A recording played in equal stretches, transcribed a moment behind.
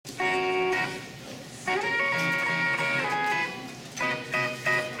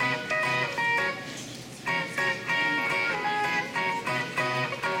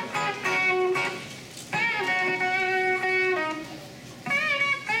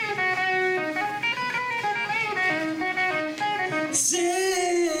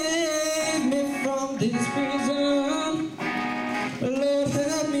Save me from this prison, Lord,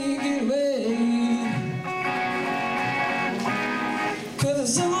 help me get away.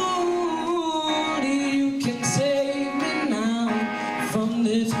 'Cause only you can save me now from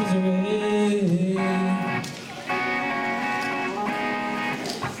this misery.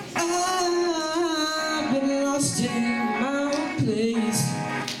 I've been lost in my own place,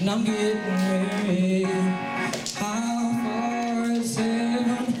 and I'm getting weary. How far is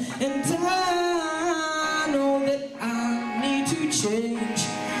heaven? And I know that I need to change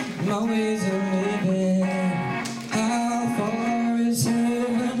my ways of living. How far is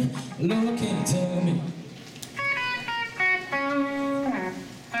heaven? Lord, can you tell me?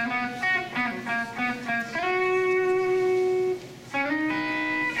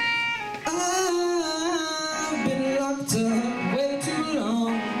 I've been locked up way too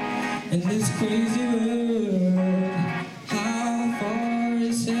long in this crazy world. How far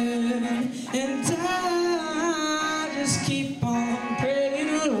is heaven? And I just keep on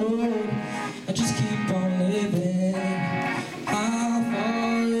praying, Lord. I just keep on living. How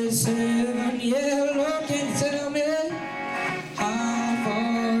far is heaven? Yeah, Lord, can you tell me? How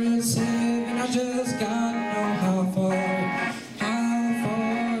far is heaven? I just gotta know how far. How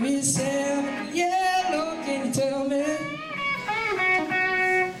far is heaven? Yeah, Lord, can you tell me?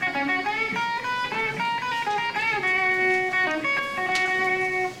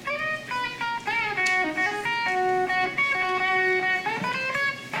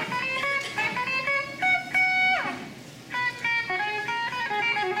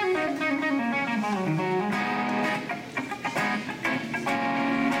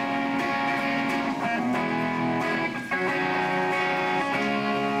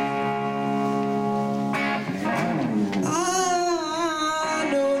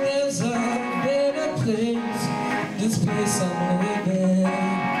 This place I'm